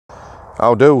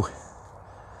How do?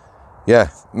 Yeah,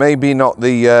 maybe not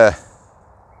the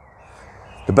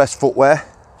best footwear.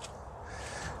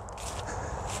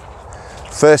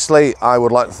 Firstly, I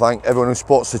would like to thank everyone who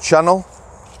supports the channel,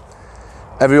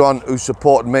 everyone who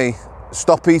supported me.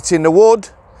 Stop eating the wood.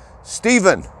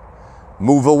 Stephen,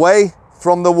 move away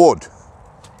from the wood.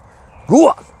 Go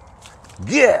on,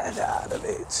 get out of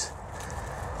it.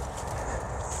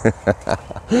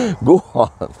 Go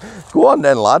on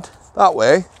then, lad, that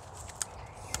way.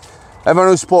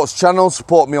 Everyone who supports the channel,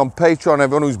 support me on Patreon.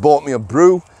 Everyone who's bought me a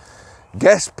brew,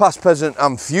 guest, past, present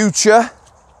and future.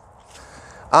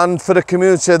 And for the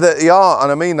community that they are,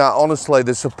 and I mean that honestly,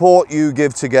 the support you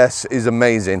give to guests is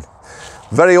amazing.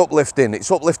 Very uplifting.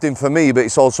 It's uplifting for me, but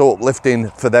it's also uplifting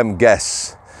for them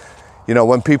guests. You know,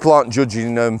 when people aren't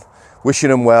judging them, wishing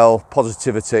them well,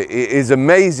 positivity, it is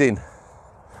amazing.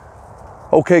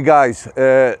 Okay guys,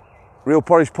 Real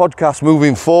Porridge Podcast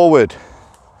moving forward.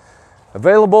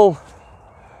 Available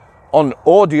on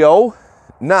audio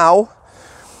now.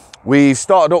 We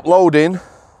started uploading.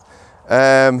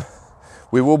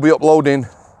 We will be uploading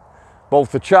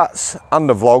both the chats and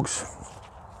the vlogs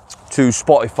to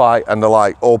Spotify and the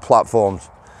like, all platforms.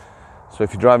 So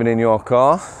if you're driving in your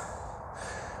car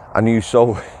and you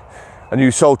so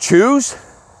choose,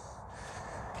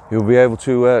 you'll be able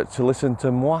to listen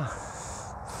to moi.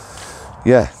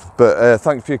 Yeah, but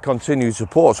thanks for your continued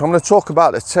support. So I'm going to talk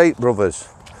about the Tate brothers.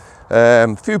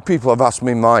 A few people have asked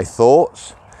me my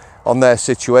thoughts on their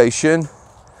situation.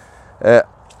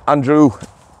 Andrew,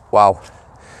 wow.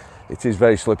 It is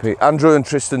very slippy. Andrew and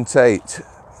Tristan Tate.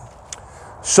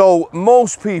 So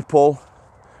most people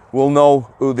will know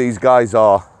who these guys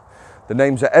are. The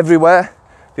names are everywhere.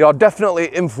 They are definitely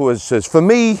influencers. For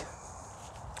me,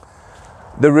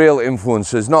 the real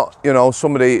influencers, not, you know,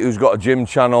 somebody who's got a gym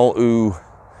channel who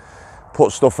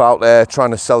puts stuff out there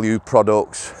trying to sell you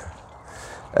products.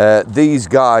 These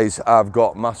guys have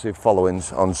got massive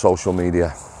followings on social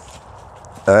media.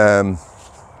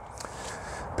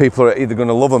 People are either going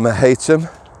to love them or hate them.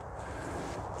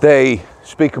 They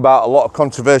speak about a lot of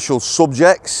controversial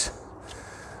subjects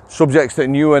that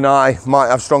you and I might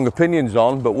have strong opinions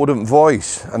on but wouldn't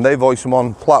voice, and they voice them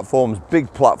on platforms,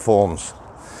 big platforms,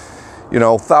 you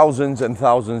know, thousands and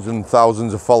thousands and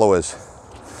thousands of followers.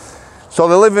 So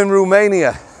they live in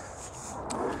Romania.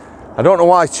 I don't know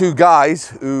why two guys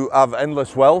who have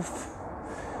endless wealth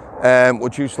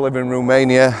would choose to live in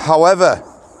Romania. However,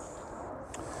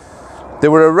 they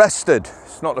were arrested.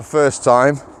 It's not the first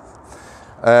time.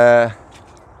 The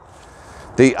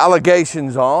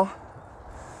allegations are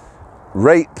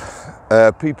rape,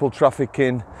 people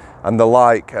trafficking and the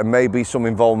like, and maybe some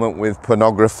involvement with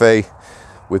pornography,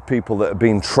 with people that have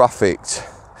been trafficked.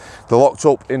 They're locked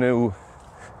up in a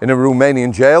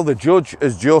Romanian jail. The judge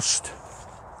has just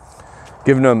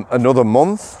given them another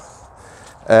month.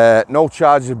 No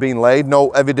charges have been laid, no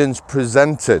evidence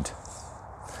presented.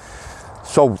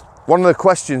 So one of the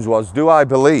questions was, do I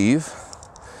believe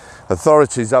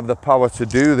authorities have the power to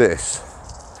do this?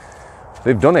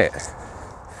 They've done it.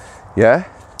 Yeah.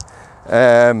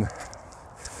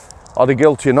 Are they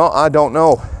guilty or not? I don't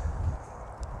know.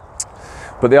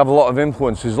 But they have a lot of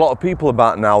influence. There's a lot of people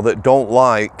about now that don't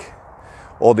like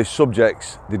all these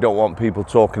subjects they don't want people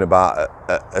talking about,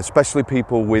 especially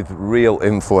people with real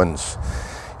influence.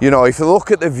 You know, if you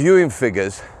look at the viewing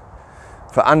figures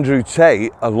for Andrew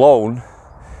Tate alone,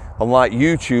 on like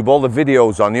YouTube, all the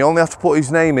videos on, you only have to put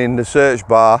his name in the search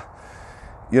bar,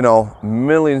 you know,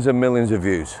 millions and millions of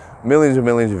views, millions and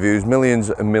millions of views, millions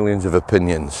and millions of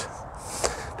opinions.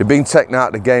 They've been taken out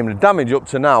of the game. The damage up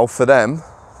to now for them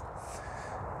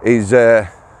is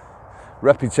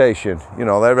reputation. You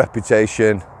know, their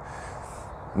reputation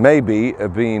maybe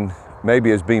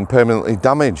has been permanently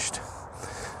damaged.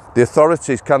 The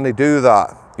authorities, can they do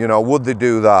that? You know, would they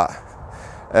do that?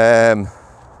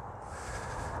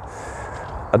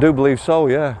 I do believe so,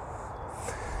 yeah.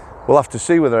 We'll have to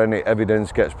see whether any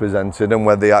evidence gets presented and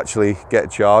whether they actually get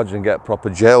charged and get proper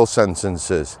jail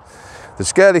sentences. The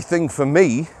scary thing for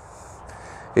me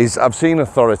is I've seen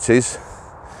authorities,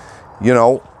 you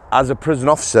know, as a prison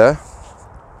officer,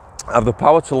 have the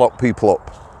power to lock people up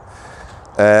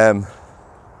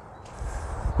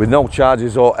with no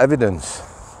charges or evidence.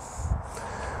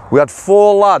 We had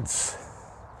 4 lads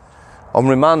on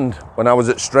remand when I was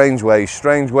at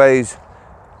Strangeways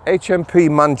HMP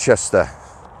Manchester,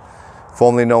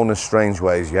 formerly known as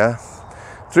Strangeways, yeah.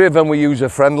 3 of them were user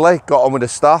friendly, got on with the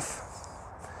staff.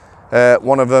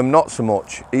 One of them not so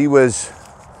much. He was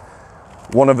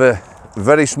one of a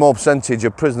very small percentage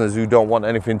of prisoners who don't want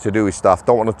anything to do with staff,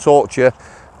 don't want to torture,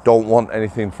 don't want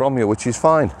anything from you, which is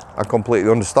fine. I completely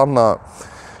understand that.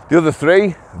 The other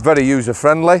 3, very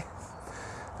user-friendly.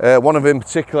 One of them in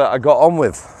particular I got on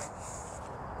with.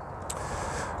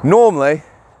 Normally,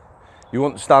 you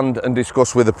wouldn't stand and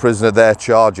discuss with a prisoner their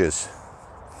charges.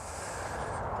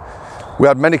 We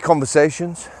had many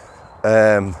conversations.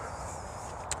 All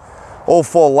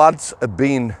 4 lads have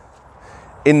been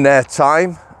in their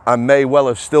time, and may well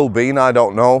have still been, I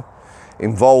don't know,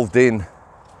 involved in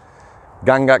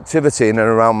gang activity in and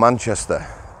around Manchester.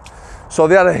 So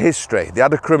they had a history, they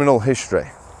had a criminal history.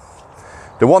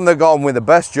 The one that got on with the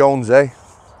best, Jonesy,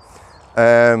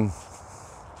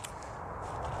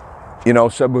 you know,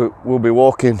 said we'll be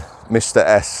walking Mr.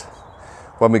 S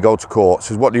when we go to court.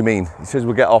 Says, what do you mean? He says,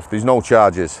 we'll get off, there's no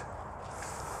charges.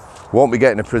 Won't be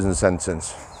getting a prison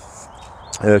sentence.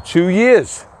 2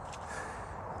 years.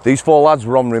 These 4 lads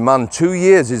were on remand. 2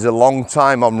 years is a long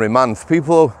time on remand. For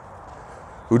people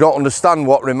who don't understand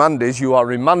what remand is, you are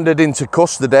remanded into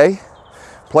custody,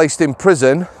 placed in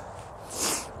prison,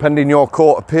 pending your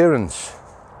court appearance.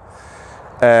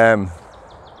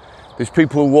 There's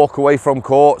people who walk away from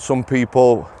court. Some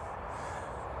people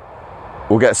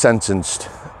will get sentenced.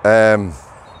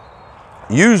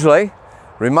 Usually,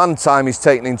 remand time is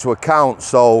taken into account.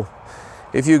 So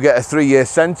if you get a 3-year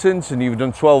sentence and you've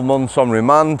done 12 months on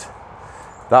remand,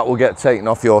 that will get taken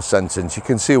off your sentence. You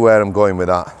can see where I'm going with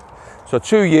that. So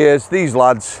 2 years, these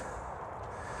lads,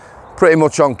 pretty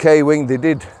much on K-Wing. They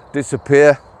did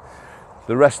disappear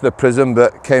the rest of the prison,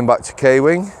 but came back to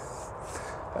K-Wing.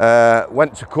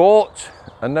 Went to court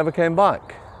and never came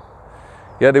back.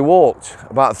 Yeah, they walked.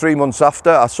 About 3 months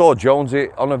after, I saw Jonesy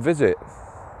on a visit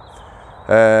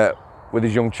with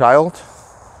his young child.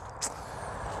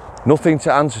 Nothing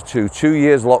to answer to. 2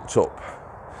 years locked up.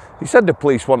 He said the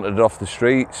police wanted it off the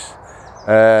streets,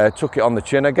 took it on the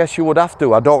chin. I guess you would have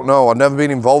to. I don't know. I've never been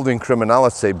involved in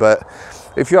criminality, but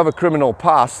if you have a criminal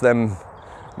past, then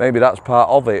maybe that's part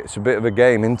of it. It's a bit of a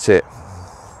game, isn't it?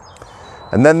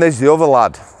 And then there's the other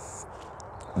lad.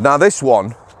 Now this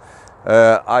one,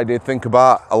 I did think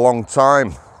about a long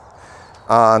time,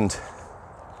 and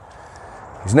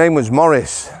his name was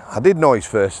Morris. I did know his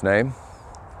first name.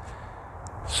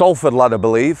 Salford lad, I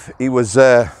believe. He was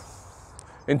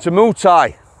into Muay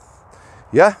Thai.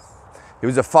 Yeah, he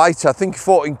was a fighter. I think he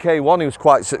fought in K1. He was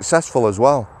quite successful as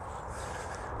well.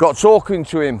 Got talking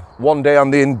to him one day on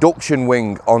the induction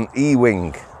wing on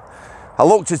E-wing. I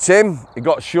looked at him, he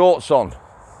got shorts on.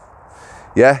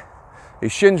 Yeah,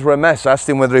 his shins were a mess. I asked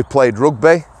him whether he played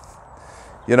rugby.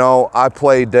 You know, I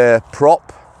played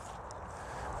prop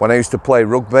when I used to play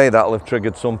rugby. That'll have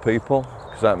triggered some people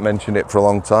because I haven't mentioned it for a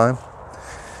long time.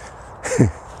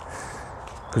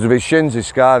 Because of his shins, he's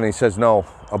scarred, and he says, no,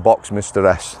 I box Mr.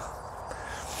 S.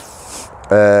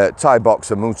 Thai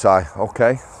boxer, Muay Thai.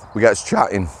 Okay, we get us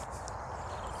chatting.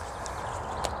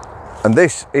 And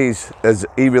this is, as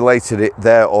he related it,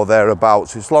 there or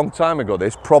thereabouts. It's a long time ago,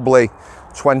 this, probably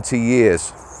 20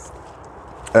 years.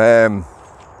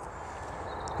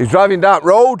 He's driving down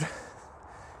road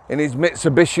in his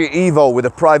Mitsubishi Evo with a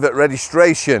private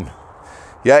registration.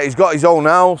 Yeah, he's got his own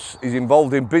house, he's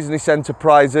involved in business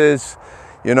enterprises,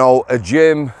 you know, a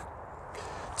gym,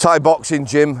 Thai boxing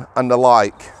gym and the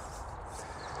like.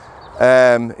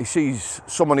 He sees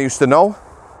someone he used to know,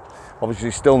 obviously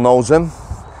still knows him,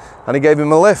 and he gave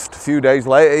him a lift. A few days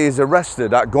later, he's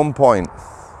arrested at gunpoint.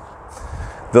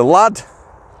 The lad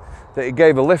that he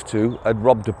gave a lift to had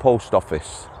robbed a post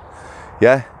office.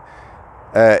 Yeah,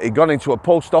 he'd gone into a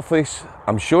post office,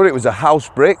 I'm sure it was a house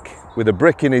brick, with a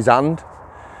brick in his hand,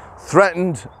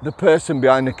 threatened the person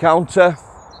behind the counter,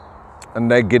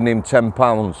 and they'd given him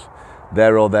 £10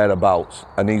 there or thereabouts,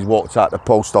 and he's walked out the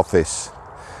post office.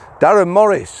 Darren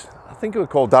Morris, I think it was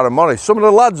called Darren Morris. Some of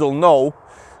the lads will know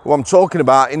who I'm talking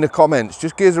about in the comments.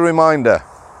 Just give us a reminder.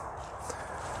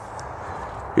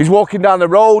 He's walking down the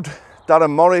road,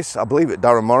 Darren Morris, I believe it's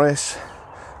Darren Morris,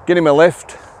 give him a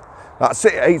lift. That's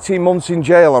it, 18 months in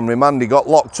jail on remand. He got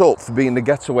locked up for being the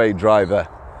getaway driver.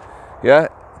 Yeah.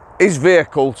 His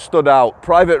vehicle stood out,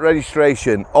 private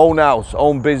registration, own house,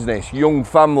 own business, young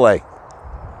family.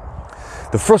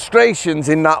 The frustrations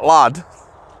in that lad,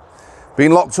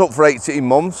 being locked up for 18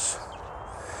 months,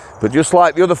 but just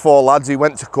like the other 4 lads, he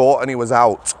went to court and he was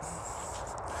out.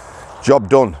 Job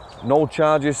done. No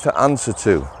charges to answer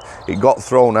to. It got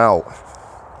thrown out.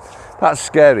 That's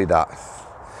scary, that.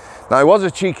 Now, he was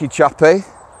a cheeky chappy.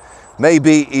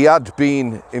 Maybe he had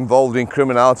been involved in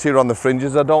criminality or on the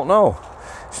fringes, I don't know.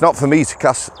 It's not for me to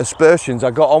cast aspersions.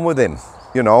 I got on with him,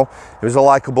 you know. He was a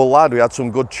likeable lad. We had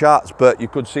some good chats, but you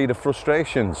could see the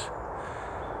frustrations.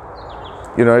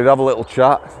 You know, he'd have a little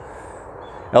chat,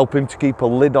 help him to keep a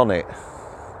lid on it.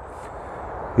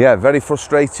 Yeah, very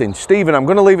frustrating. Stephen, I'm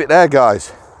going to leave it there,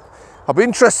 guys. I'll be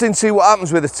interested to see what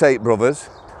happens with the Tate brothers.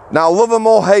 Now, love them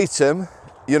or hate them,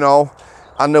 you know,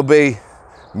 and there'll be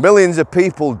millions of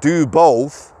people do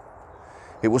both,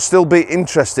 it will still be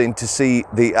interesting to see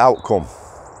the outcome.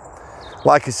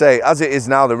 Like I say, as it is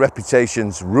now, the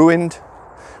reputation's ruined.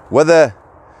 Whether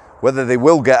they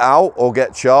will get out or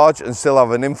get charged and still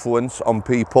have an influence on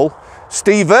people.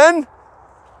 Stephen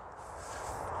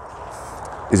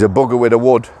is a bugger with a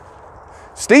wood.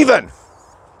 Stephen,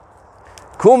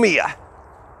 come here.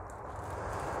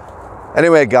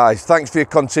 Anyway, guys, thanks for your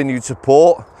continued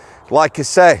support. Like I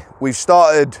say, we've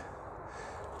started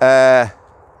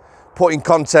putting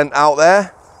content out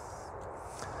there,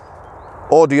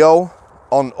 audio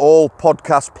on all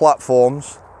podcast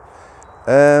platforms,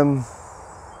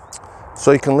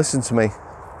 so you can listen to me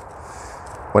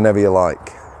whenever you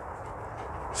like.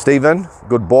 Stephen,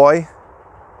 good boy.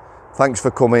 Thanks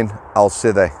for coming. I'll see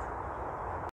you there.